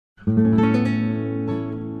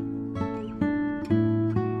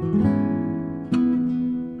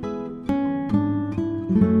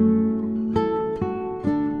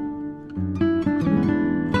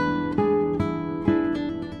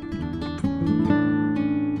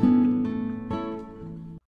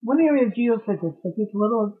One area of geophysics that gets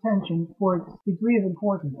little attention for its degree of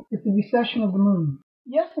importance is the recession of the moon.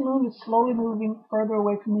 Yes, the moon is slowly moving further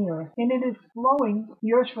away from the Earth, and it is slowing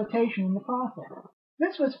the Earth's rotation in the process.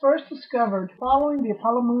 This was first discovered following the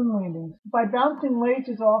Apollo moon landings by bouncing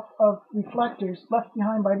lasers off of reflectors left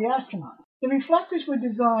behind by the astronauts. The reflectors were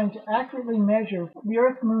designed to accurately measure the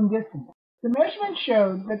Earth-Moon distance. The measurement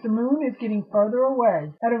showed that the moon is getting further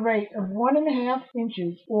away at a rate of 1.5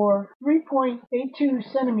 inches or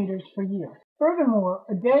 3.82 centimeters per year. Furthermore,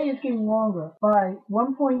 a day is getting longer by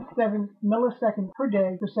 1.7 milliseconds per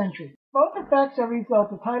day per century. Both effects are a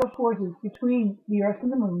result of tidal forces between the Earth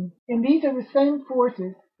and the moon, and these are the same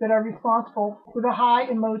forces that are responsible for the high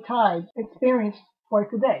and low tides experienced twice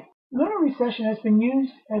a day. Lunar recession has been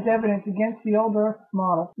used as evidence against the old Earth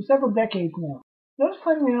model for several decades now. Those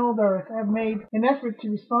claiming an old Earth have made an effort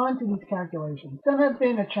to respond to these calculations. Some have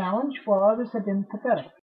been a challenge, while others have been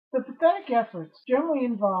pathetic. The pathetic efforts generally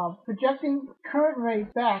involve projecting current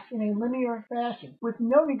rate back in a linear fashion, with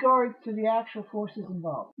no regard to the actual forces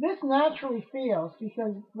involved. This naturally fails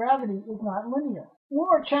because gravity is not linear.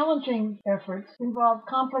 More challenging efforts involve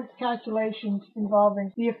complex calculations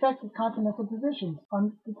involving the effect of continental positions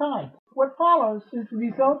on the tide. What follows is the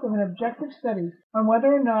result of an objective study on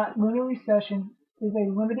whether or not lunar recession is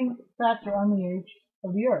a limiting factor on the age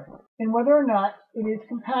of the Earth, and whether or not it is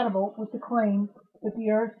compatible with the claim that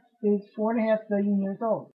the Earth is 4.5 billion years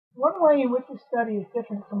old. One way in which this study is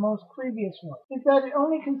different from most previous ones is that it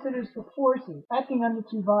only considers the forces acting on the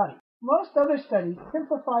two bodies. Most other studies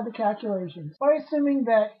simplify the calculations by assuming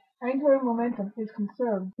that angular momentum is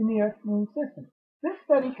conserved in the Earth-Moon system. This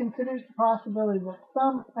study considers the possibility that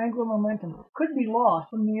some angular momentum could be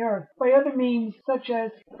lost from the Earth by other means such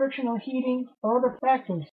as frictional heating or other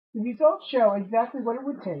factors. The results show exactly what it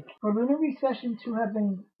would take for lunar recession to have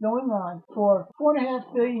been going on for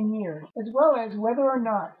 4.5 billion years, as well as whether or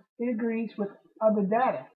not it agrees with other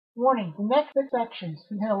data. Warning, the next 6 sections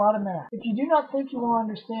contain a lot of math. If you do not think you will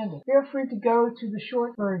understand it, feel free to go to the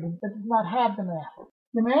short version that does not have the math.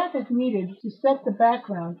 The math is needed to set the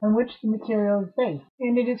background on which the material is based,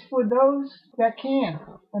 and it is for those that can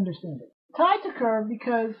understand it. Tides occur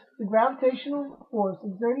because the gravitational force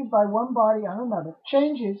exerted by one body on another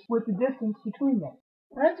changes with the distance between them.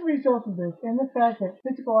 As a result of this, and the fact that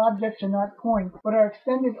physical objects are not points but are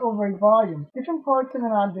extended over a volume, different parts of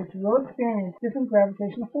an object will experience different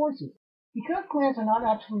gravitational forces. Because planets are not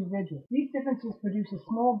absolutely rigid, these differences produce a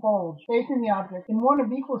small bulge facing the object and one of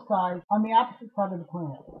equal size on the opposite side of the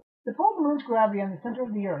planet. The pull of the moon's gravity on the center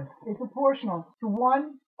of the Earth is proportional to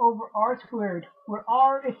 1 over r squared, where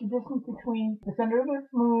r is the distance between the center of the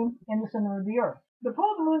moon and the center of the Earth. The pull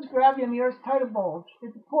of the moon's gravity on the Earth's tidal bulge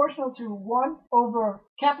is proportional to 1 over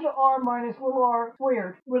capital R minus little r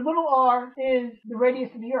squared, where little r is the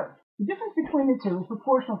radius of the Earth. The difference between the two is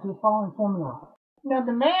proportional to the following formula. Now,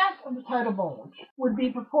 the mass of the tidal bulge would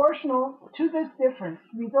be proportional to this difference,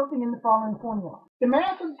 resulting in the following formula. The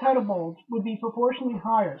mass of the tidal bulge would be proportionally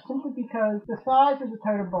higher, simply because the size of the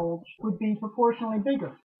tidal bulge would be proportionally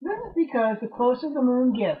bigger. This is because the closer the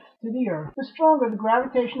moon gets to the Earth, the stronger the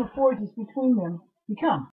gravitational forces between them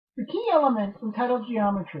become. The key element in tidal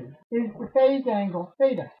geometry is the phase angle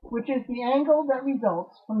theta, which is the angle that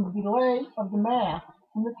results from the delay of the mass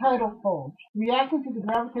in the tidal bulge reacting to the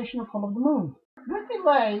gravitational pull of the moon. This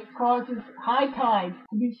delay causes high tides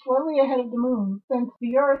to be slightly ahead of the moon, since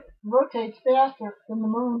the Earth rotates faster than the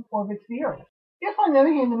moon orbits the Earth. If, on the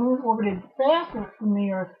other hand, the moon orbited faster than the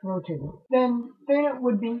Earth rotated, then theta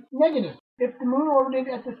would be negative. If the moon orbited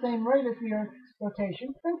at the same rate as the Earth's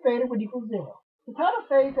rotation, then theta would equal 0. The tidal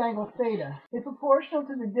phase angle theta is proportional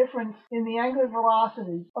to the difference in the angular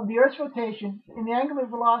velocity of the Earth's rotation and the angular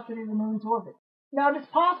velocity of the moon's orbit. Now, it is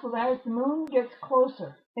possible that as the moon gets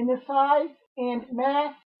closer and the size and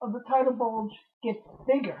mass of the tidal bulge gets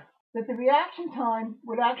bigger, that the reaction time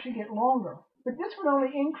would actually get longer. But this would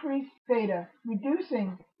only increase theta,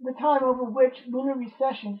 reducing the time over which lunar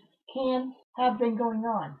recession can have been going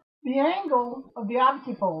on. The angle of the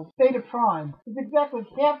opposite pole, theta prime, is exactly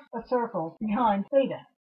half a circle behind theta.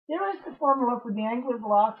 Here is the formula for the angular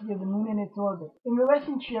velocity of the moon in its orbit in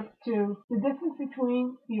relationship to the distance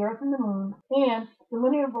between the Earth and the moon and the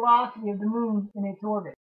linear velocity of the moon in its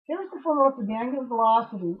orbit. Here is the formula for the angular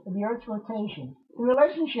velocity of the Earth's rotation in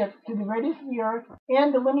relationship to the radius of the Earth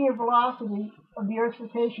and the linear velocity of the Earth's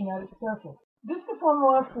rotation at its surface. This is the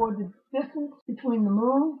formula for the distance between the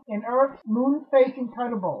moon and Earth's moon-facing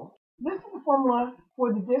tidal bulge. This is the formula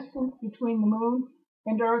for the distance between the moon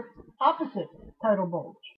and Earth's opposite tidal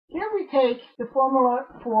bulge. Here we take the formula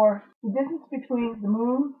for the distance between the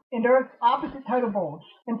moon and Earth's opposite tidal bulge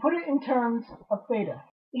and put it in terms of theta.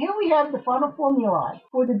 Here we have the final formulae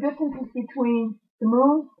for the distances between the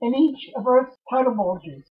moon and each of Earth's tidal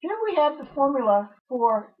bulges. Here we have the formula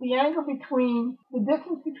for the angle between the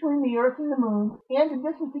distance between the Earth and the moon and the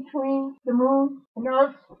distance between the moon and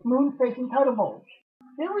Earth's moon-facing tidal bulge.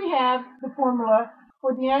 Here we have the formula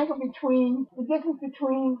for the angle between the distance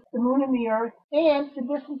between the moon and the Earth and the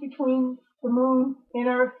distance between the moon and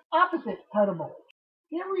Earth's opposite tidal bulge.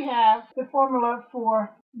 Here we have the formula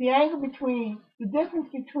for the angle between the distance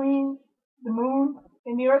between the moon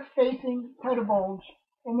and the Earth-facing tidal bulge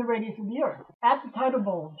and the radius of the Earth at the tidal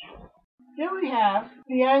bulge. Here we have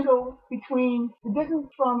the angle between the distance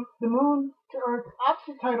from the moon to Earth's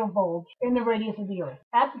opposite tidal bulge and the radius of the Earth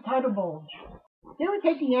at the tidal bulge. Here we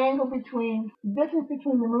take the angle between the distance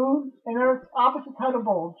between the moon and Earth's opposite tidal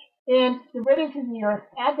bulge and the radius of the Earth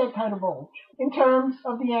at that tidal bulge in terms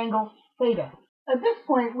of the angle theta. At this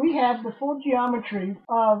point, we have the full geometry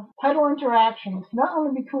of tidal interactions not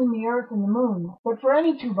only between the Earth and the Moon, but for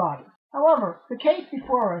any two bodies. However, the case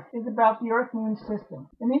before us is about the Earth-Moon system,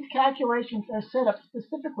 and these calculations are set up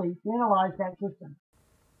specifically to analyze that system.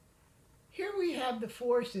 Here we have the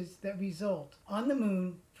forces that result on the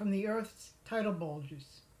Moon from the Earth's tidal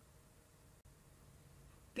bulges.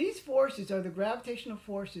 These forces are the gravitational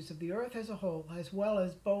forces of the Earth as a whole, as well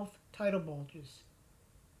as both tidal bulges.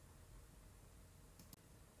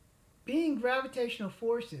 Being gravitational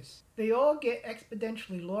forces, they all get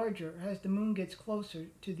exponentially larger as the Moon gets closer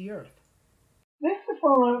to the Earth. This is the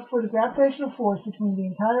formula for the gravitational force between the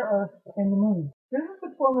entire Earth and the Moon. This is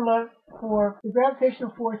the formula for the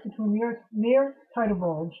gravitational force between the Earth's near tidal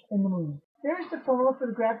bulge and the Moon. Here is the formula for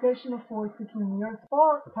the gravitational force between the Earth's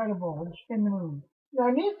far tidal bulge and the Moon. Now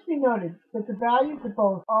it needs to be noted that the values of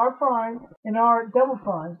both r prime and r double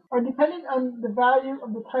prime are dependent on the value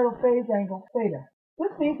of the tidal phase angle theta.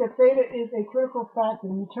 This means that theta is a critical factor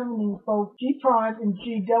in determining both G prime and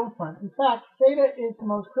G double prime. In fact, theta is the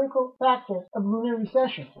most critical factor of lunar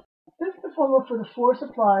recession. This is the formula for the force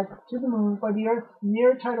applied to the Moon by the Earth's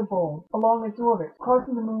near tidal bulge along its orbit,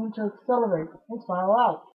 causing the Moon to accelerate and spiral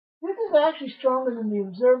out. This is actually stronger than the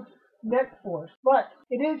observed net force, but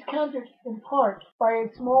it is countered in part by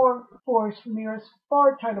a smaller force from the Earth's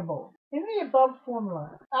far tidal bulge. In the above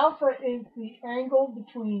formula, alpha is the angle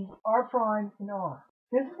between r prime and r.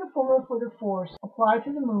 This is the formula for the force applied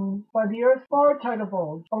to the Moon by the Earth's far tidal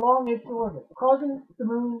bulge along its orbit, causing the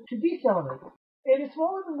Moon to decelerate. It is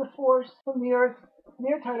smaller than the force from the Earth's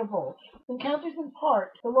near tidal bulge, and counters in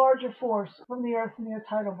part the larger force from the Earth's near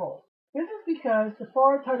tidal bulge. This is because the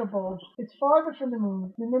far tidal bulge is farther from the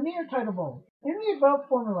Moon than the near tidal bulge. In the above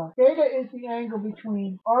formula, theta is the angle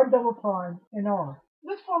between r double prime and r.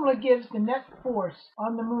 This formula gives the net force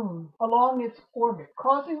on the Moon along its orbit,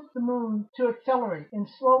 causing the Moon to accelerate and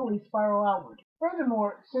slowly spiral outward.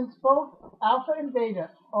 Furthermore, since both alpha and beta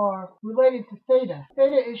are related to theta,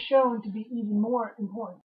 theta is shown to be even more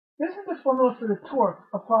important. This is the formula for the torque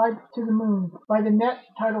applied to the Moon by the net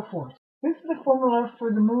tidal force. This is the formula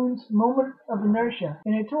for the Moon's moment of inertia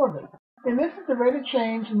in its orbit, and this is the rate of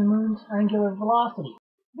change in the Moon's angular velocity.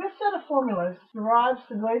 This set of formulas derives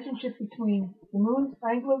the relationship between the Moon's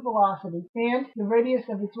angular velocity and the radius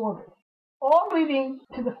of its orbit, all leading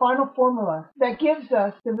to the final formula that gives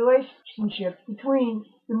us the relationship between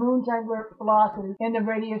the Moon's angular velocity and the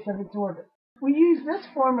radius of its orbit. We use this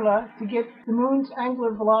formula to get the Moon's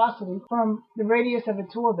angular velocity from the radius of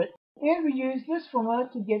its orbit, and we use this formula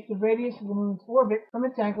to get the radius of the Moon's orbit from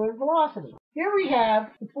its angular velocity. Here we have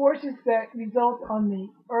the forces that result on the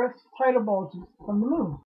Earth's tidal bulges from the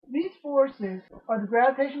Moon. These forces are the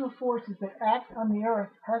gravitational forces that act on the Earth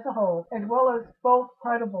as a whole, as well as both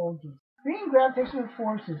tidal bulges. Being gravitational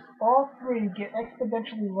forces, all three get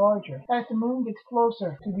exponentially larger as the Moon gets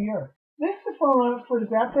closer to the Earth. This is the formula for the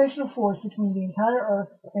gravitational force between the entire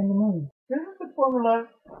Earth and the Moon. This is the formula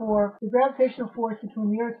for the gravitational force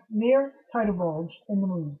between the Earth's near tidal bulge and the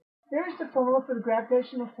Moon. Here is the formula for the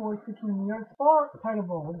gravitational force between the Earth's far tidal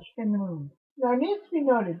bulge and the Moon. Now it needs to be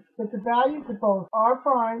noted that the values of both r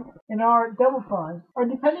prime and r double prime are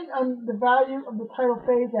dependent on the value of the tidal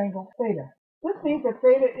phase angle theta. This means that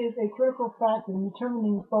theta is a critical factor in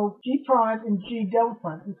determining both G prime and G double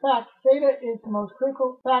prime. In fact, theta is the most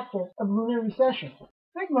critical factor of lunar recession.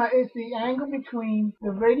 Sigma is the angle between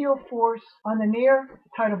the radial force on the near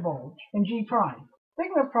tidal bulge and G prime.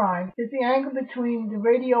 Sigma prime is the angle between the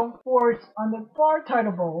radial force on the far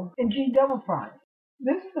tidal bulge and G double prime.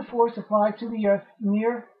 This is the force applied to the Earth's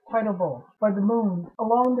near tidal bulge by the Moon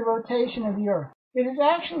along the rotation of the Earth. It is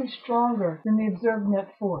actually stronger than the observed net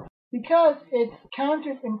force, because it's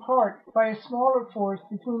countered in part by a smaller force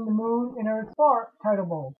between the Moon and Earth's far tidal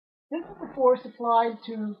bulge. This is the force applied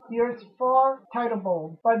to the Earth's far tidal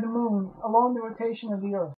bulge by the Moon along the rotation of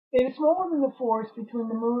the Earth. It is smaller than the force between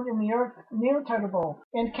the Moon and the Earth near tidal bulge,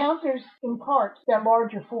 and counters in part that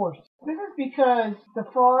larger force. This is because the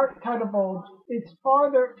far tidal bulge is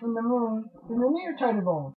farther from the Moon than the near tidal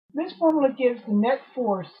bulge. This formula gives the net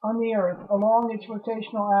force on the Earth along its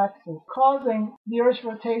rotational axis, causing the Earth's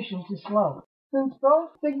rotation to slow. Since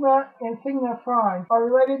both sigma and sigma prime are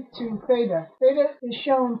related to theta, theta is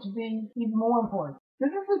shown to be even more important.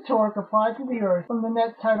 This is the torque applied to the Earth from the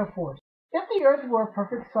net tidal force. If the Earth were a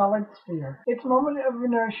perfect solid sphere, its moment of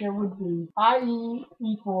inertia would be IE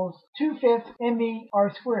equals 2/5 me r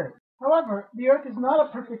squared. However, the Earth is not a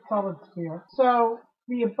perfect solid sphere, so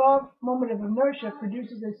the above moment of inertia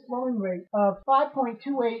produces a slowing rate of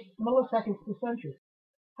 5.28 milliseconds per century.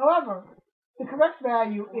 However, the correct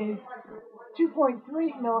value is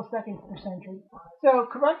 2.3 milliseconds per century, so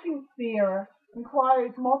correcting the error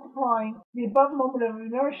requires multiplying the above moment of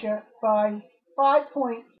inertia by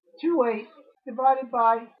 5.28 divided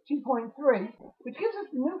by 2.3, which gives us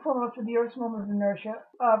the new formula for the Earth's moment of inertia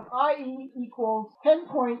of IE equals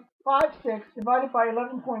 10.56 divided by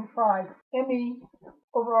 11.5 me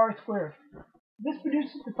over r squared. This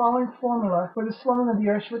produces the following formula for the slowing of the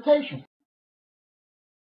Earth's rotation.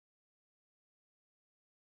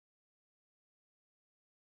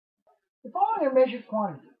 The following are measured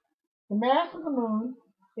quantities. The mass of the Moon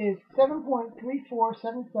is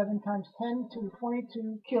 7.3477 times 10 to the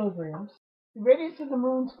 22 kilograms. The radius of the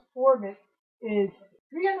Moon's orbit is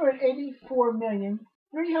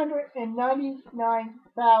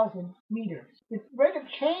 384,399,000 meters. The rate of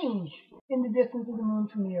change in the distance of the Moon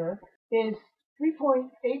from the Earth is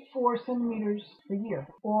 3.84 centimeters per year,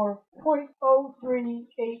 or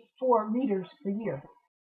 0.0384 meters per year.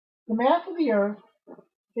 The mass of the Earth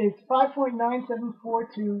is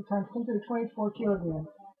 5.9742 times 10 to the 24 kilograms.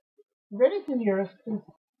 The radius of the Earth is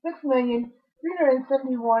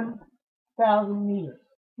 6,371,000 meters.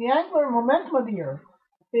 The angular momentum of the Earth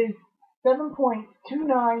is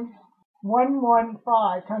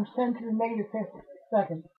 7.29115 times 10 to the negative 5th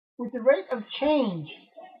second, with the rate of change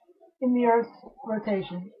in the Earth's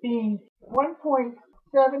rotation being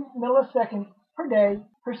 1.7 milliseconds per day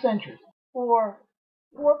per century, or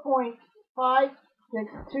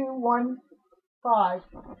 4.56215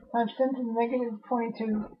 times 10 to the negative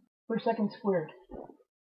 22 per second squared.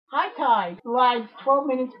 High tide lags 12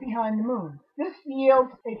 minutes behind the Moon. This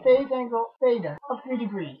yields a phase angle theta of 3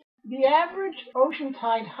 degrees. The average ocean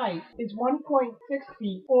tide height is 1.6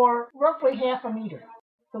 feet, or roughly half a meter.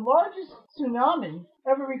 The largest tsunami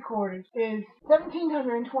ever recorded is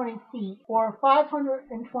 1,720 feet, or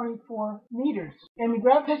 524 meters, and the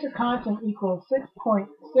gravitational constant equals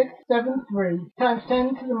 6.673 times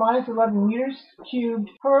 10 to the minus 11 meters cubed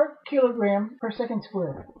per kilogram per second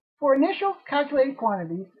squared. For initial calculated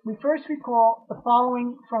quantities, we first recall the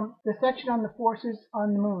following from the section on the forces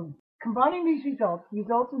on the Moon. Combining these results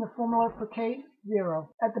results in the formula for K0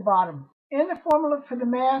 at the bottom, and the formula for the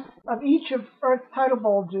mass of each of Earth's tidal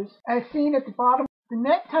bulges, as seen at the bottom. The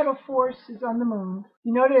net tidal forces on the Moon,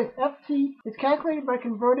 denoted as Ft, is calculated by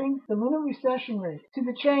converting the lunar recession rate to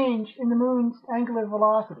the change in the Moon's angular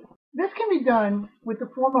velocity. This can be done with the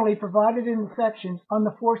formulae provided in the section on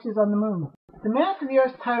the forces on the Moon. The mass of the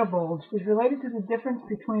Earth's tidal bulge is related to the difference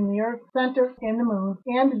between the Earth's center and the Moon,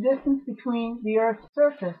 and the distance between the Earth's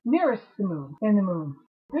surface nearest the Moon and the Moon.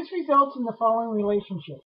 This results in the following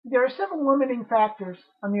relationship. There are several limiting factors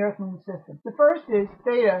on the Earth-Moon system. The first is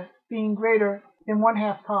theta being greater than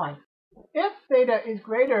 1/2 pi. If theta is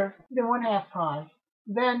greater than 1/2 pi,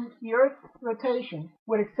 then the Earth's rotation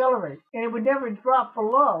would accelerate, and it would never drop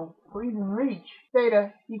below or even reach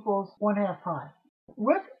theta equals 1/2 pi.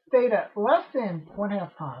 With theta less than 1/2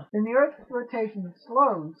 pi, then the Earth's rotation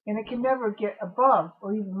slows, and it can never get above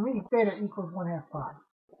or even reach theta equals 1/2 pi.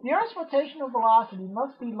 The Earth's rotational velocity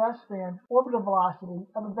must be less than orbital velocity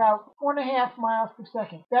of about 4.5 miles per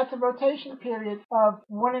second. That's a rotation period of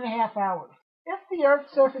 1.5 hours. If the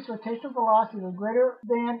Earth's surface rotational velocity were greater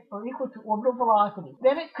than or equal to orbital velocity,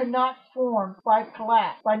 then it could not form by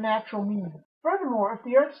collapse by natural means. Furthermore, if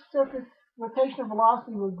the Earth's surface rotational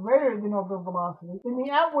velocity were greater than orbital velocity, then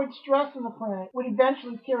the outward stress on the planet would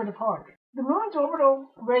eventually tear it apart. The Moon's orbital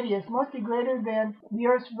radius must be greater than the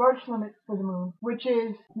Earth's Roche limit for the Moon, which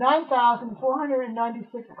is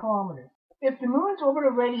 9,496 kilometers. If the Moon's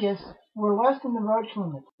orbital radius were less than the Roche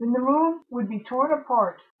limit, then the Moon would be torn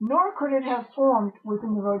apart, nor could it have formed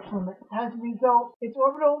within the Roche limit. As a result, its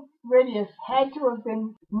orbital radius had to have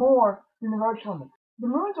been more than the Roche limit. The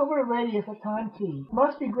Moon's orbital radius at time t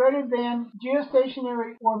must be greater than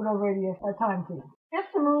geostationary orbital radius at time t. If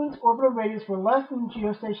the moon's orbital radius were less than the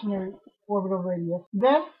geostationary orbital radius,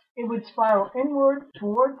 then it would spiral inward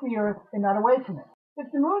towards the Earth and not away from it. If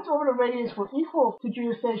the moon's orbital radius were equal to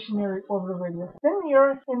geostationary orbital radius, then the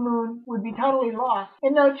Earth and moon would be totally locked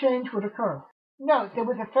and no change would occur. Note that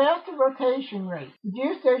with a faster rotation rate, the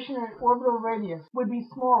geostationary orbital radius would be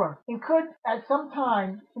smaller and could, at some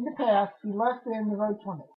time in the past, be less than the road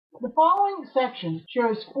limit. The following section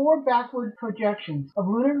shows 4 backward projections of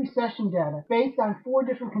lunar recession data based on 4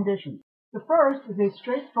 different conditions. The first is a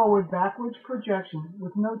straightforward backwards projection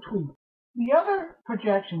with no tweaks. The other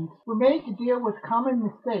projections were made to deal with common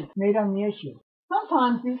mistakes made on the issue.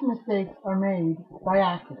 Sometimes these mistakes are made by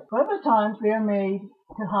accident, but other times they are made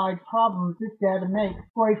to hide problems this data makes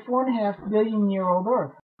for a 4.5 billion-year-old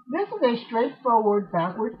Earth. This is a straightforward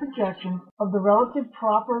backward projection of the relative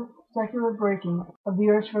proper secular braking of the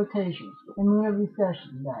Earth's rotation and lunar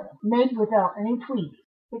recession data, made without any tweaks.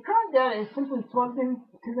 The current data is simply plugged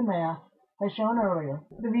into the math, as shown earlier.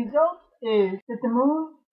 The result is that the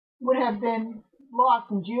moon would have been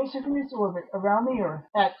locked in geosynchronous orbit around the Earth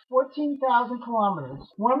at 14,000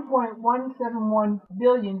 kilometers, 1.171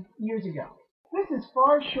 billion years ago. This is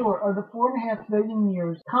far short of the 4.5 billion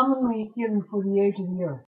years commonly given for the age of the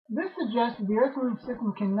Earth. This suggests that the Earth-Moon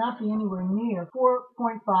system cannot be anywhere near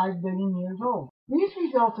 4.5 billion years old. These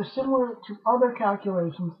results are similar to other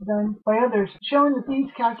calculations done by others, showing that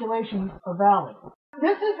these calculations are valid.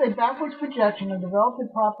 This is a backwards projection of the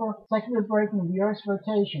relative proper secular braking of the Earth's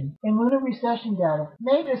rotation and lunar recession data,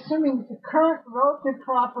 made assuming that the current relative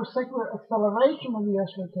proper secular acceleration of the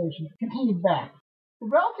Earth's rotation continued back. The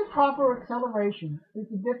relative proper acceleration is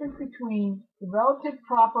the difference between the relative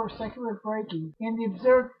proper secular braking and the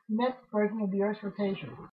observed net braking of the Earth's rotation.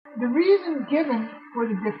 The reason given for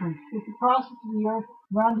the difference is the process of the Earth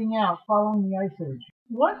rounding out following the ice age.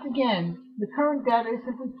 Once again, the current data is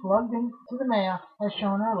simply plugged into the math as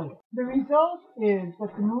shown earlier. The result is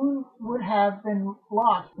that the moon would have been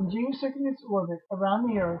locked in geosynchronous orbit around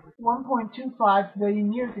the Earth 1.25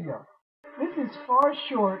 billion years ago. This is far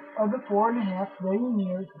short of the 4.5 billion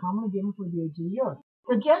years commonly given for the age of the Earth,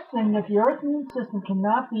 suggesting that the Earth-Moon system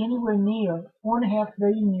cannot be anywhere near 4.5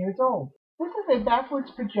 billion years old. This is a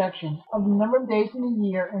backwards projection of the number of days in a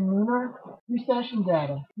year in lunar recession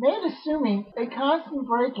data, made assuming a constant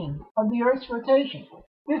braking of the Earth's rotation.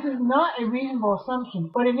 This is not a reasonable assumption,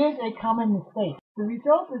 but it is a common mistake. The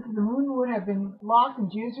result is that the moon would have been locked in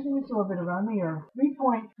geosynchronous orbit around the Earth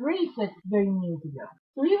 3.36 billion years ago.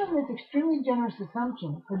 So even this extremely generous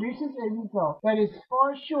assumption produces a result that is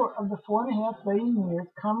far short of the 4.5 billion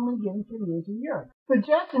years commonly given for the age of the Earth,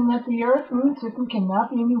 suggesting that the Earth-Moon system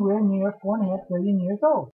cannot be anywhere near 4.5 billion years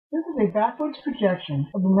old. This is a backwards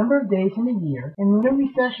projection of the number of days in a year in lunar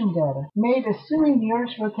recession data, made assuming the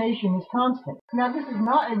Earth's rotation is constant. Now, this is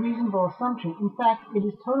not a reasonable assumption. In fact, it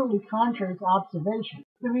is totally contrary to observation.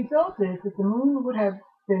 The result is that the moon would have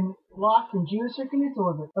been locked in geosynchronous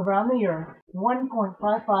orbit around the Earth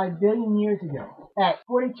 1.55 billion years ago at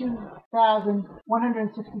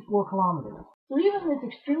 42,164 kilometers. So even this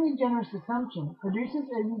extremely generous assumption produces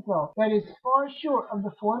a result that is far short of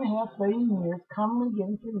the 4.5 billion years commonly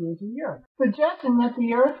given for the age of the Earth, suggesting that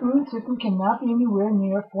the Earth-Moon system cannot be anywhere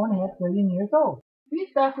near 4.5 billion years old.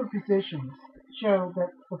 These backward positions show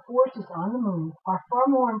that the forces on the moon are far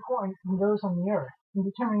more important than those on the Earth in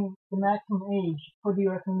determining the maximum age for the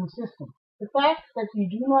Earth-Moon system. The fact that you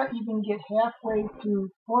do not even get halfway through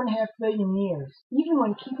 4.5 billion years, even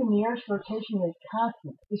when keeping the Earth's rotation rate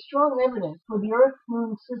constant, is strong evidence for the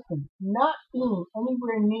Earth-Moon system not being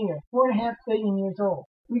anywhere near 4.5 billion years old.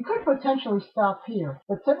 We could potentially stop here,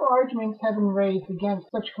 but several arguments have been raised against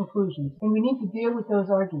such conclusions, and we need to deal with those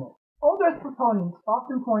arguments. Old Earth proponents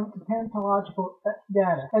often point to paleontological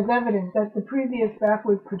data as evidence that the previous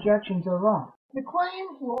backward projections are wrong. The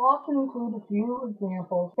claim will often include a few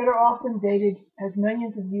examples that are often dated as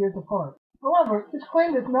millions of years apart. However, this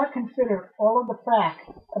claim does not consider all of the facts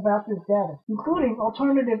about this data, including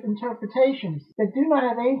alternative interpretations that do not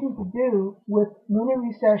have anything to do with lunar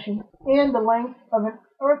recession and the length of an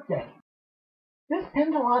Earth day. This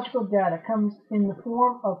paleontological data comes in the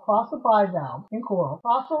form of fossil bivalves in coral,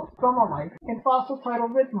 fossil stromatolites, and fossil tidal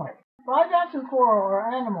rhythmites. Bivalves in coral are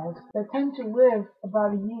animals that tend to live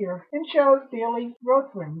about a year and show daily growth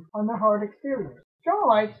rings on their hard exteriors.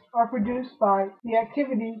 Stromatolites are produced by the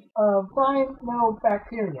activity of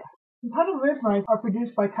cyanobacteria. And tidal rhythmites are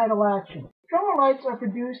produced by tidal action. Stromatolites are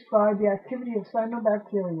produced by the activity of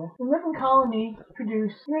cyanobacteria, and living colonies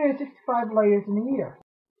produce 365 layers in a year.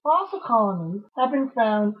 Fossil colonies have been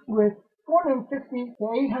found with 450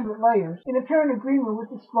 to 800 layers in apparent agreement with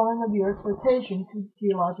the slowing of the Earth's rotation to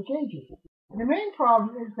geologic ages. The main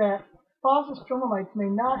problem is that fossil stromatolites may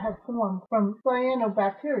not have formed from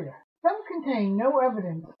cyanobacteria. Some contain no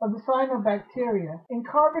evidence of the cyanobacteria, and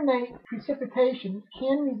carbonate precipitation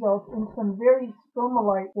can result in some very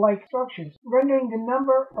stromatolite-like structures, rendering the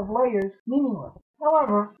number of layers meaningless.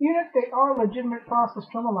 However, even if they are legitimate fossil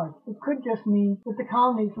stromatolites, it could just mean that the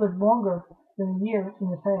colonies lived longer than a year in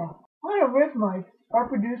the past. Tidal are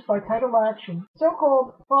produced by tidal action.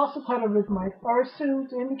 So-called fossil tidal rhythmites are assumed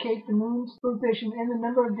to indicate the moon's position and the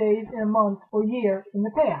number of days in a month or year in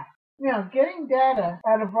the past. Now, getting data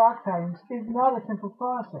out of rock patterns is not a simple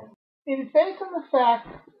process. It is based on the fact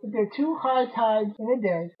that there are 2 high tides in a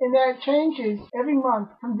day and that it changes every month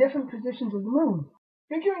from different positions of the moon.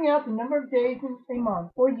 Figuring out the number of days in a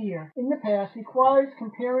month or year in the past requires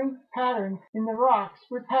comparing patterns in the rocks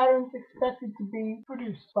with patterns expected to be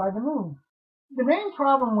produced by the moon. The main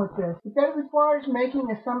problem with this is that it requires making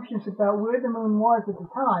assumptions about where the moon was at the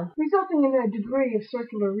time, resulting in a degree of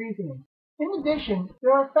circular reasoning. In addition,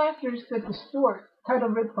 there are factors that distort tidal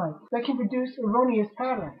rhythmites that can produce erroneous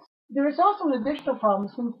patterns. There is also an additional problem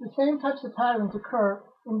since the same types of patterns occur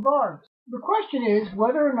in barbs. The question is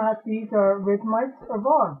whether or not these are rhythmites or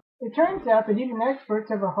barbs. It turns out that even experts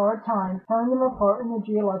have a hard time telling them apart in the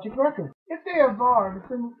geologic record. If they are barbs,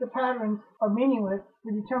 then the patterns are meaningless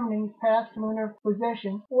for determining past lunar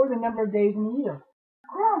position or the number of days in a year.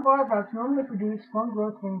 Coral and bivalves normally produce one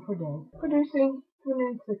growth ring per day, producing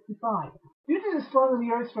 365. Due to the slowing of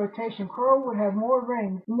the Earth's rotation, coral would have more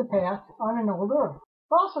rings in the past on an old Earth.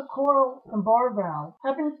 Fossil coral and bivalves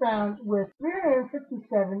have been found with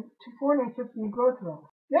 357 to 450 growth rings.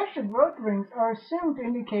 The extra growth rings are assumed to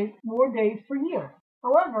indicate more days per year.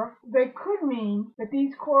 However, they could mean that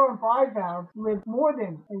these coral and bivalves live more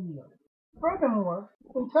than a year. Furthermore,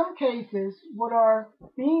 in some cases, what are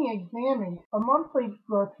being examined are monthly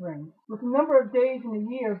growth rings, with the number of days in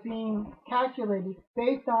a year being calculated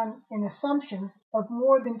based on an assumption of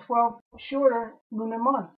more than 12 shorter lunar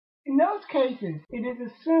months. In those cases, it is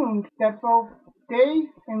assumed that both days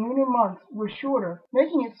and lunar months were shorter,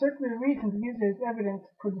 making it circular reason to use it as evidence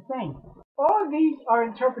for the same. All of these are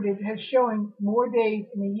interpreted as showing more days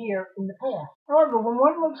in a year in the past. However, when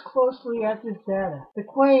one looks closely at this data, the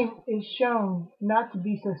claim is shown not to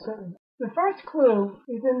be so certain. The first clue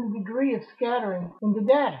is in the degree of scattering in the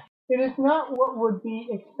data. It is not what would be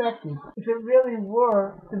expected if it really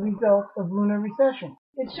were the result of lunar recession.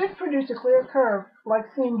 It should produce a clear curve like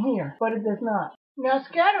seen here, but it does not. Now,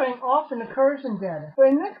 scattering often occurs in data, but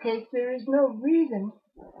in this case there is no reason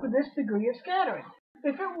for this degree of scattering.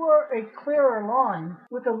 If it were a clearer line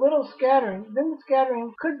with a little scattering, then the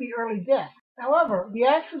scattering could be early death. However, the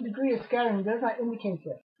actual degree of scattering does not indicate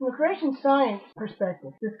this. From a creation science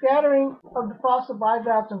perspective, the scattering of the fossil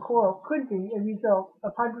bivalves and coral could be a result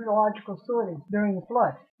of hydrological sorting during the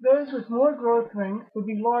flood. Those with more growth rings would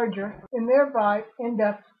be larger and thereby end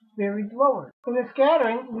up buried lower. And the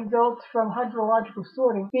scattering results from hydrological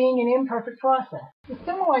sorting being an imperfect process. The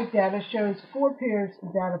Simulate data shows 4 pairs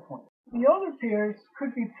of data points. The older pairs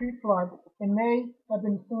could be pre-flood and may have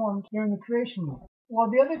been formed during the creation year, while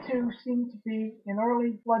the other 2 seem to be an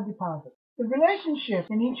early flood deposit. The relationship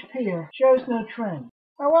in each pair shows no trend.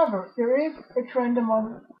 However, there is a trend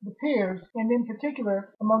among the pairs, and in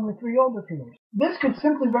particular among the 3 older pairs. This could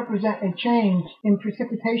simply represent a change in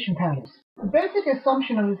precipitation patterns. The basic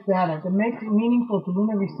assumption of this data that makes it meaningful to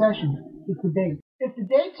lunar recession is the date. If the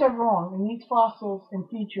dates are wrong and these fossils and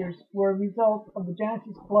features were a result of the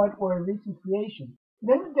Genesis flood or a recent creation,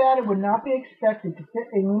 then the data would not be expected to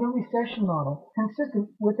fit a lunar recession model consistent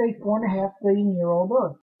with a 4.5 billion year old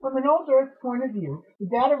Earth. From an old Earth point of view, the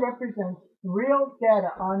data represents real data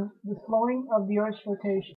on the slowing of the Earth's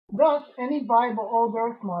rotation. Thus, any viable old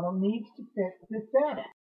Earth model needs to fit this data.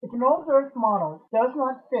 If an old Earth model does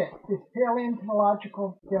not fit this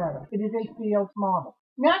paleontological data, it is a failed model.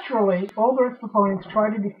 Naturally, old Earth proponents try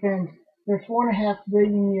to defend their 4.5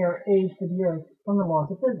 billion year age for the Earth from the laws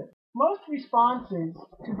of physics. Most responses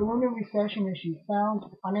to the lunar recession issue found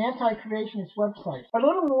on anti-creationist websites are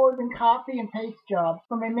little more than copy and paste jobs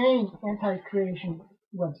from a main anti-creation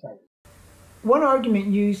website. One argument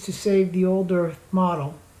used to save the old Earth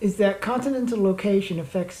model is that continental location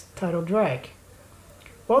affects tidal drag.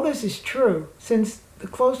 While this is true, since the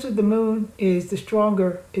closer the moon is, the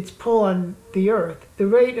stronger its pull on the Earth, the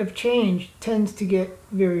rate of change tends to get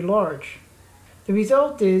very large. The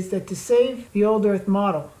result is that to save the old Earth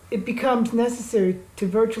model, it becomes necessary to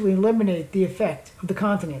virtually eliminate the effect of the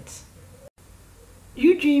continents.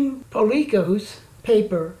 Eugene Polico's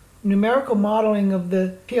paper, Numerical Modeling of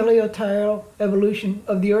the Paleotidal Evolution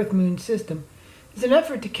of the Earth-Moon System, is an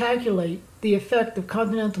effort to calculate the effect of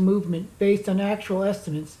continental movement based on actual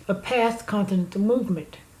estimates of past continental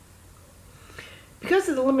movement. Because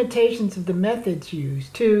of the limitations of the methods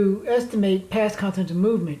used to estimate past continental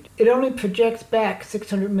movement, it only projects back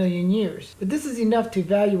 600 million years, but this is enough to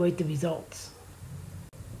evaluate the results.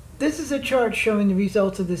 This is a chart showing the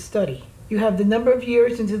results of this study. You have the number of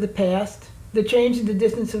years into the past, the change in the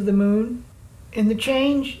distance of the moon, and the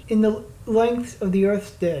change in the length of the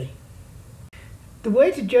Earth's day. The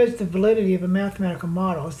way to judge the validity of a mathematical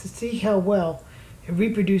model is to see how well it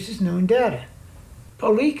reproduces known data.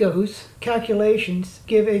 Polico's calculations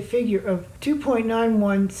give a figure of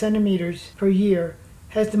 2.91 centimeters per year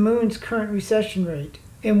has the moon's current recession rate,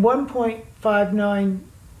 and 1.59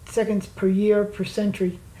 seconds per year per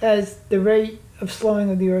century has the rate of slowing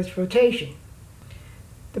of the Earth's rotation.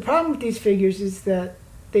 The problem with these figures is that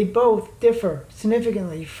they both differ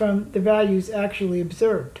significantly from the values actually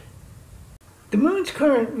observed. The moon's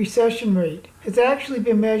current recession rate has actually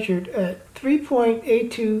been measured at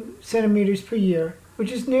 3.82 centimeters per year,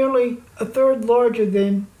 which is nearly a third larger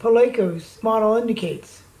than Polico's model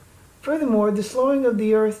indicates. Furthermore, the slowing of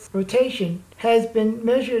the Earth's rotation has been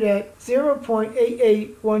measured at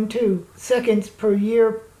 0.8812 seconds per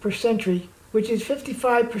year per century, which is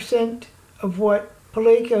 55% of what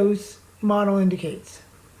Polico's model indicates.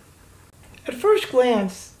 At first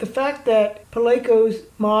glance, the fact that Polico's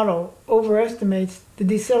model overestimates the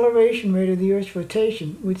deceleration rate of the Earth's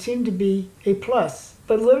rotation would seem to be a plus,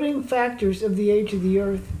 but limiting factors of the age of the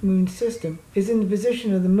Earth-Moon system is in the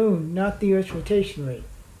position of the Moon, not the Earth's rotation rate.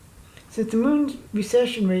 Since the Moon's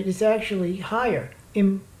recession rate is actually higher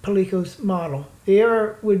in Polico's model, the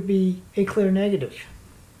error would be a clear negative.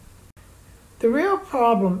 The real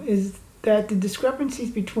problem is that the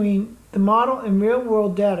discrepancies between the model and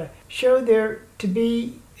real-world data show there to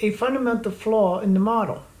be a fundamental flaw in the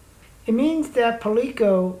model. It means that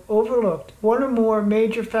Polico overlooked one or more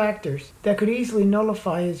major factors that could easily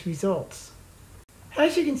nullify his results.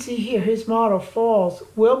 As you can see here, his model falls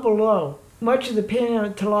well below much of the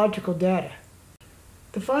paleontological data.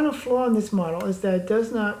 The final flaw in this model is that it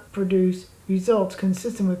does not produce results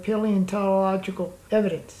consistent with paleontological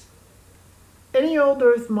evidence. Any old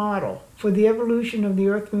Earth model for the evolution of the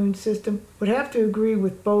Earth-Moon system would have to agree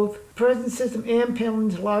with both present system and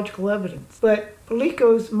paleontological evidence, but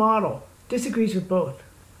Polico's model disagrees with both.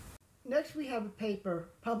 Next, we have a paper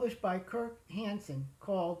published by Kirk Hansen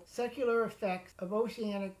called Secular Effects of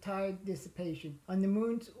Oceanic Tide Dissipation on the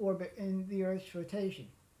Moon's Orbit and the Earth's Rotation.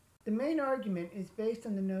 The main argument is based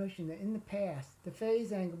on the notion that in the past, the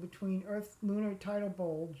phase angle between Earth's lunar tidal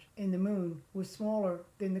bulge and the Moon was smaller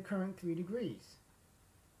than the current 3 degrees.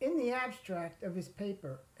 In the abstract of his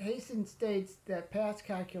paper, Hansen states that past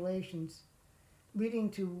calculations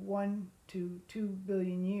leading to 1 to 2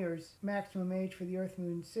 billion years maximum age for the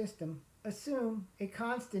Earth-Moon system assume a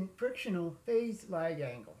constant frictional phase lag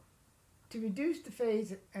angle. To reduce the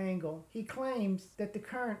phase angle, he claims that the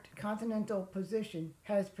current continental position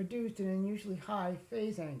has produced an unusually high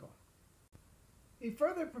phase angle. He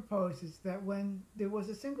further proposes that when there was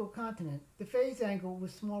a single continent, the phase angle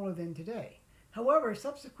was smaller than today. However,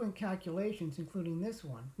 subsequent calculations, including this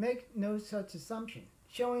one, make no such assumption,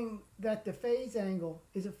 showing that the phase angle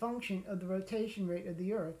is a function of the rotation rate of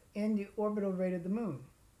the Earth and the orbital rate of the Moon.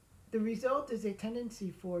 The result is a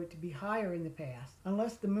tendency for it to be higher in the past,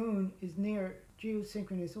 unless the Moon is near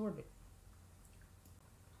geosynchronous orbit.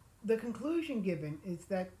 The conclusion given is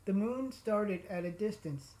that the Moon started at a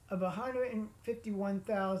distance of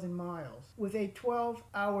 151,000 miles, with a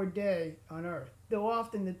 12-hour day on Earth, though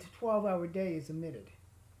often the 12-hour day is omitted.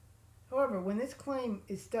 However, when this claim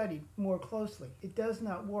is studied more closely, it does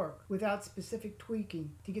not work without specific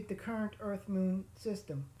tweaking to get the current Earth-Moon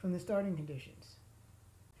system from the starting conditions.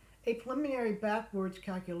 A preliminary backwards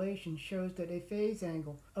calculation shows that a phase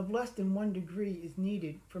angle of less than 1 degree is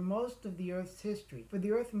needed for most of the Earth's history for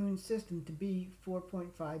the Earth-Moon system to be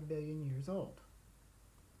 4.5 billion years old.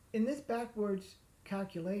 In this backwards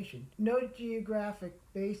calculation, no geographic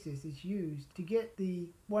basis is used to get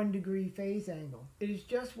the 1 degree phase angle. It is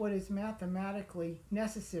just what is mathematically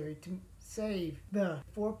necessary to save the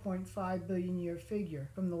 4.5 billion year figure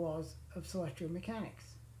from the laws of celestial mechanics.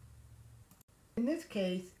 In this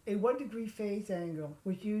case, a 1 degree phase angle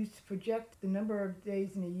was used to project the number of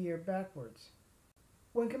days in a year backwards.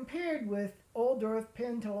 When compared with old Earth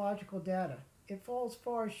paleontological data, it falls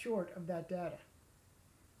far short of that data.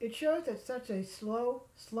 It shows that such a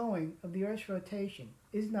slowing of the Earth's rotation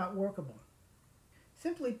is not workable.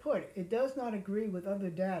 Simply put, it does not agree with other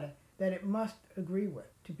data that it must agree with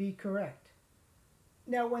to be correct.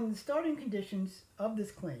 Now, when the starting conditions of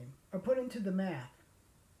this claim are put into the math,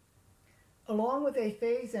 along with a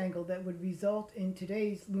phase angle that would result in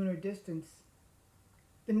today's lunar distance,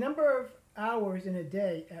 the number of hours in a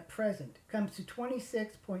day at present comes to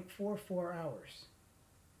 26.44 hours.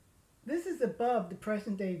 This is above the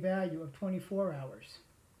present day value of 24 hours.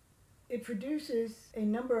 It produces a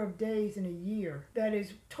number of days in a year that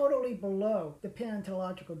is totally below the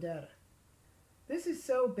paleontological data. This is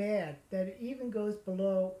so bad that it even goes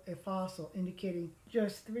below a fossil indicating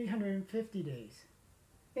just 350 days.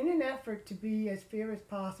 In an effort to be as fair as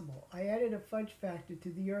possible, I added a fudge factor to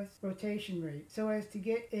the Earth's rotation rate so as to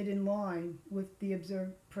get it in line with the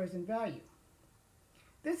observed present value.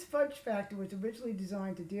 This fudge factor was originally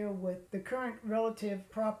designed to deal with the current relative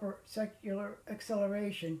proper circular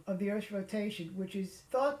acceleration of the Earth's rotation, which is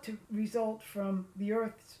thought to result from the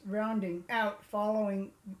Earth's rounding out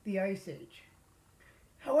following the Ice Age.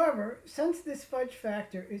 However, since this fudge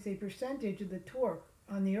factor is a percentage of the torque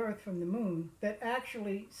on the Earth from the Moon that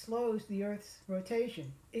actually slows the Earth's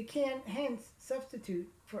rotation, it can hence substitute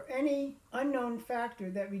for any unknown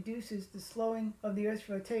factor that reduces the slowing of the Earth's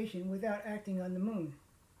rotation without acting on the Moon.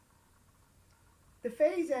 The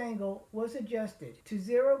phase angle was adjusted to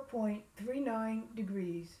 0.39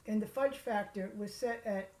 degrees and the fudge factor was set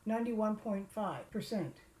at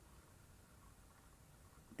 91.5%.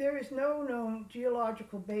 There is no known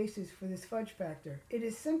geological basis for this fudge factor. It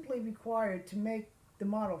is simply required to make the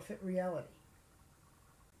model fit reality.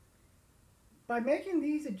 By making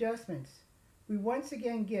these adjustments, we once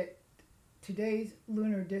again get today's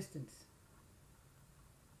lunar distance.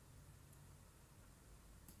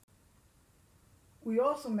 We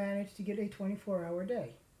also managed to get a 24-hour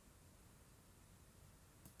day.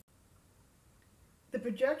 The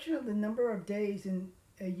projection of the number of days in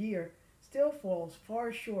a year still falls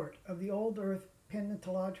far short of the old Earth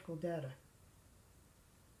paleontological data.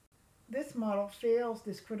 This model fails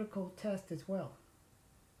this critical test as well.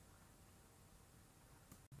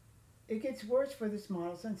 It gets worse for this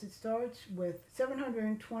model since it starts with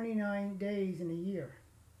 729 days in a year.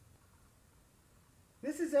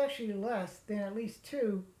 This is actually less than at least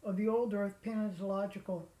 2 of the old Earth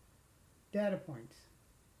paleontological data points.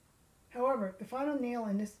 However, the final nail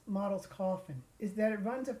in this model's coffin is that it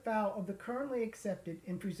runs afoul of the currently accepted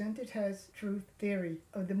and presented as truth theory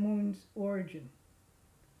of the Moon's origin.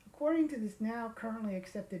 According to this now currently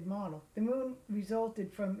accepted model, the Moon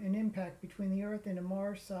resulted from an impact between the Earth and a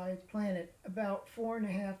Mars-sized planet about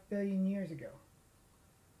 4.5 billion years ago.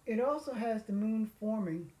 It also has the Moon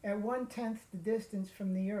forming at 1/10 the distance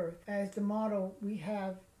from the Earth as the model we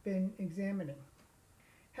have been examining.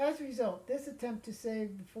 As a result, this attempt to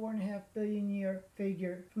save the 4.5 billion year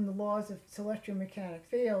figure from the laws of celestial mechanics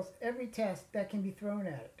fails every test that can be thrown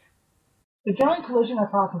at it. The giant collision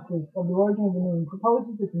hypothesis of the origin of the Moon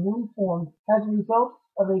proposes that the Moon formed as a result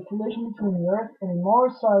of a collision between the Earth and a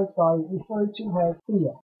Mars-sized body referred to as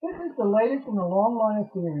Theia. This is the latest in a long line of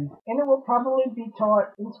theories, and it will probably be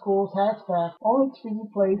taught in schools as fact, only to be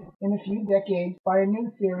replaced in a few decades by a new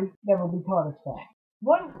theory that will be taught as fact.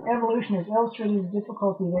 One evolutionist illustrated the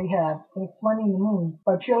difficulty they have in explaining the Moon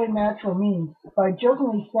by purely natural means by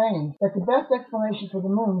jokingly saying that the best explanation for the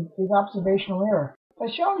Moon is observational error. As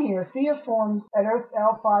shown here, Theia formed at Earth's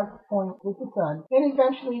L5 point with the Sun and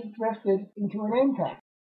eventually drifted into an impact.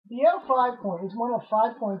 The L5 point is one of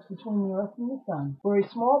 5 points between the Earth and the Sun, where a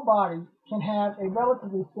small body can have a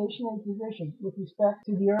relatively stationary position with respect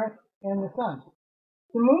to the Earth and the Sun.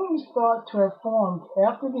 The Moon is thought to have formed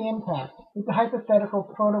after the impact with the hypothetical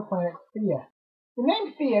protoplanet Theia. The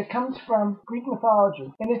name Theia comes from Greek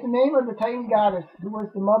mythology and is the name of the Titan goddess who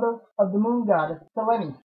was the mother of the moon goddess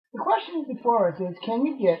Selene. The question before us is, can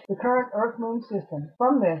you get the current Earth-Moon system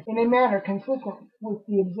from this in a manner consistent with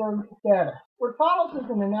the observed data? What follows is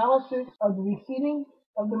an analysis of the receding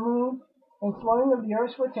of the Moon and slowing of the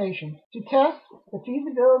Earth's rotation to test the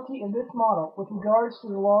feasibility of this model with regards to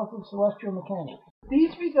the laws of celestial mechanics.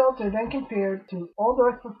 These results are then compared to old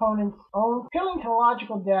Earth proponents' own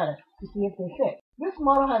paleontological data to see if they fit. This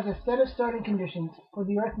model has a set of starting conditions for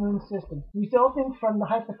the Earth-Moon system resulting from the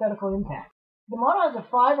hypothetical impact. The model has a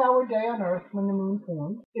 5-hour day on Earth when the Moon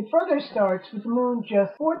formed. It further starts with the Moon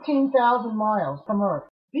just 14,000 miles from Earth.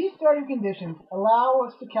 These starting conditions allow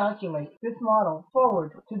us to calculate this model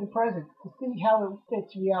forward to the present to see how it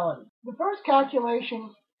fits reality. The first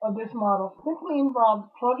calculation of this model simply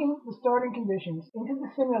involved plugging the starting conditions into the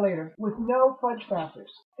simulator with no fudge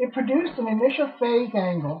factors. It produced an initial phase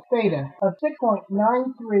angle, theta, of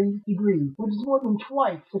 6.93 degrees, which is more than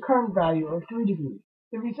twice the current value of 3 degrees.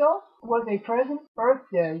 The result was a present Earth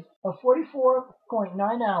day of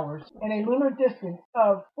 44.9 hours and a lunar distance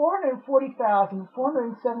of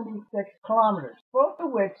 440,476 kilometers, both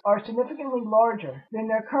of which are significantly larger than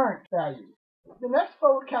their current values. The next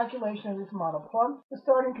forward calculation of this model plugged the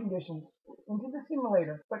starting conditions into the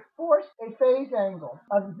simulator, but forced a phase angle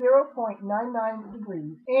of 0.99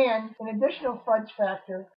 degrees and an additional fudge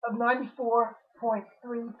factor of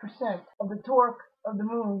 94.3% of the torque of the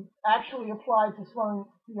moon actually applied to slowing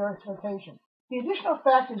the Earth's rotation. The additional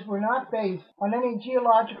factors were not based on any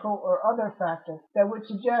geological or other factor that would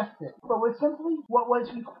suggest it, but was simply what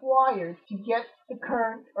was required to get the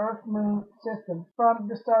current Earth-Moon system from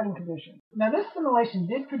the starting condition. Now, this simulation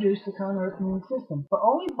did produce the current Earth-Moon system, but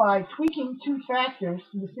only by tweaking two factors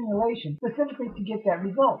to the simulation specifically to get that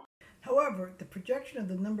result. However, the projection of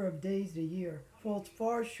the number of days a year falls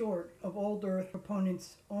far short of old Earth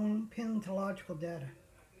proponents' own paleontological data.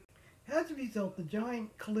 As a result, the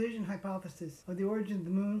giant collision hypothesis of the origin of the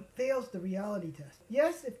moon fails the reality test.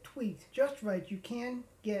 Yes, if tweaked just right, you can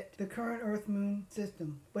get the current Earth-Moon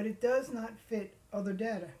system, but it does not fit other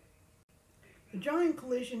data. The giant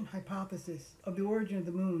collision hypothesis of the origin of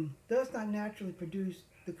the moon does not naturally produce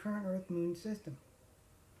the current Earth-Moon system.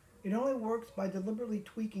 It only works by deliberately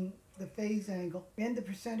tweaking the phase angle and the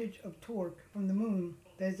percentage of torque from the moon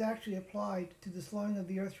that is actually applied to the slowing of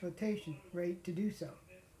the Earth's rotation rate to do so.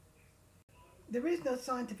 There is no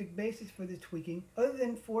scientific basis for this tweaking other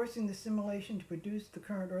than forcing the simulation to produce the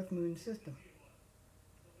current Earth-Moon system.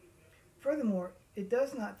 Furthermore, it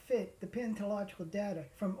does not fit the paleontological data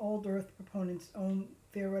from old Earth proponents' own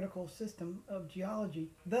theoretical system of geology.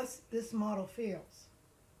 Thus, this model fails.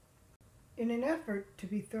 In an effort to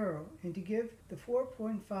be thorough and to give the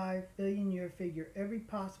 4.5 billion year figure every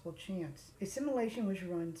possible chance, a simulation was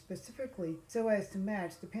run specifically so as to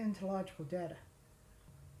match the paleontological data.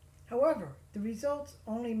 However, the results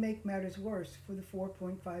only make matters worse for the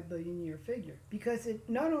 4.5 billion year figure, because it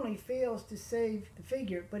not only fails to save the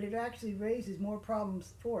figure, but it actually raises more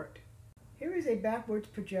problems for it. Here is a backwards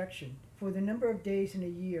projection for the number of days in a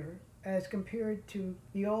year as compared to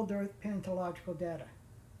the old Earth paleontological data.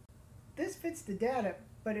 This fits the data,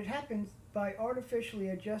 but it happens by artificially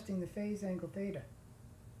adjusting the phase angle theta.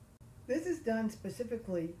 This is done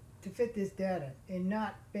specifically to fit this data and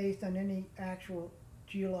not based on any actual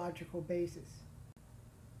geological basis.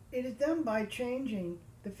 It is done by changing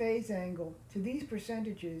the phase angle to these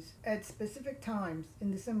percentages at specific times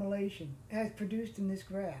in the simulation as produced in this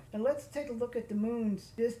graph. And let's take a look at the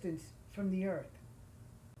moon's distance from the Earth.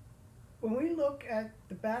 When we look at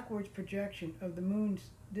the backwards projection of the moon's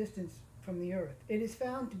distance from the Earth, it is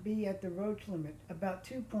found to be at the Roche limit about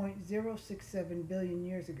 2.067 billion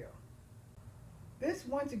years ago. This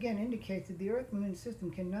once again indicates that the Earth-Moon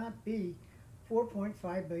system cannot be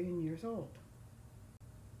 4.5 billion years old.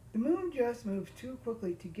 The moon just moves too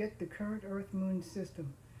quickly to get the current Earth-Moon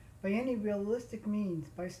system by any realistic means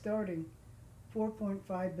by starting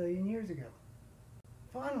 4.5 billion years ago.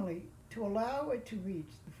 Finally, to allow it to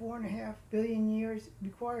reach the 4.5 billion years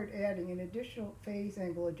required adding an additional phase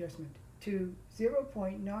angle adjustment to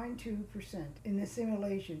 0.92% in the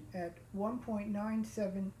simulation at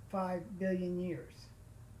 1.975 billion years.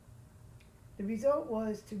 The result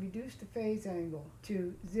was to reduce the phase angle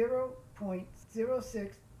to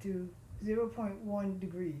 0.06 to 0.1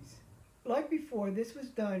 degrees. Like before, this was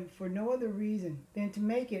done for no other reason than to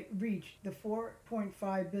make it reach the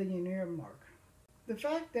 4.5 billion year mark. The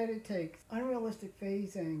fact that it takes unrealistic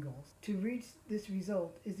phase angles to reach this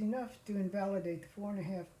result is enough to invalidate the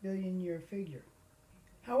 4.5 billion year figure.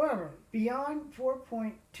 However, beyond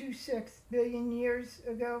 4.26 billion years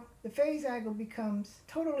ago, the phase angle becomes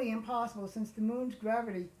totally impossible since the moon's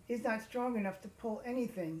gravity is not strong enough to pull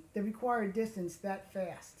anything the required distance that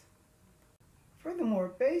fast.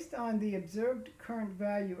 Furthermore, based on the observed current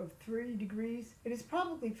value of 3 degrees, it is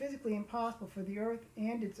probably physically impossible for the Earth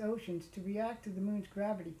and its oceans to react to the moon's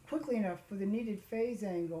gravity quickly enough for the needed phase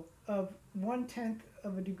angle of 1/10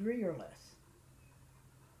 of a degree or less.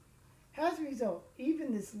 As a result,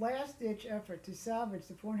 even this last-ditch effort to salvage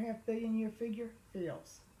the 4.5 billion year figure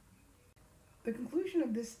fails. The conclusion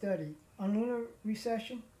of this study on lunar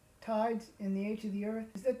recession, tides, and the age of the Earth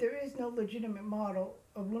is that there is no legitimate model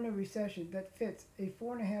of lunar recession that fits a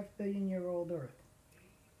 4.5 billion year old Earth.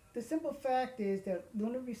 The simple fact is that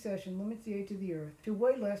lunar recession limits the age of the Earth to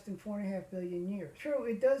way less than 4.5 billion years. True,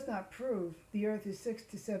 it does not prove the Earth is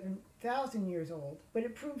 6,000 to 7,000 years old, but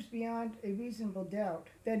it proves beyond a reasonable doubt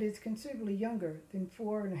that it is considerably younger than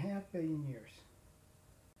 4.5 billion years.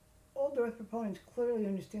 Old Earth proponents clearly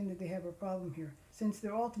understand that they have a problem here, since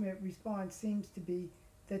their ultimate response seems to be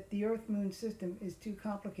that the Earth-Moon system is too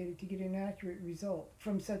complicated to get an accurate result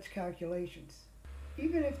from such calculations.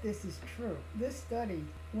 Even if this is true, this study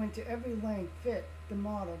went to every length fit the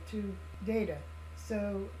model to data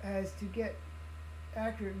so as to get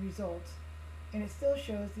accurate results and it still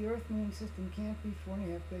shows the Earth-Moon system can't be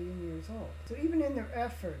 4.5 billion years old. So even in their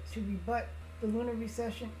efforts to rebut the lunar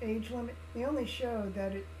recession age limit, they only show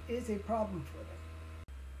that it is a problem for them.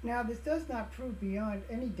 Now, this does not prove beyond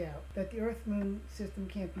any doubt that the Earth-Moon system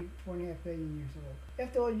can't be 4.5 billion years old.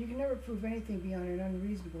 After all, you can never prove anything beyond an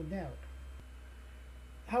unreasonable doubt.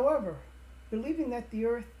 However, believing that the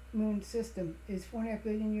Earth-Moon system is 4.5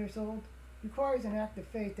 billion years old requires an act of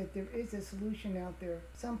faith that there is a solution out there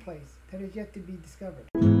someplace that is yet to be discovered.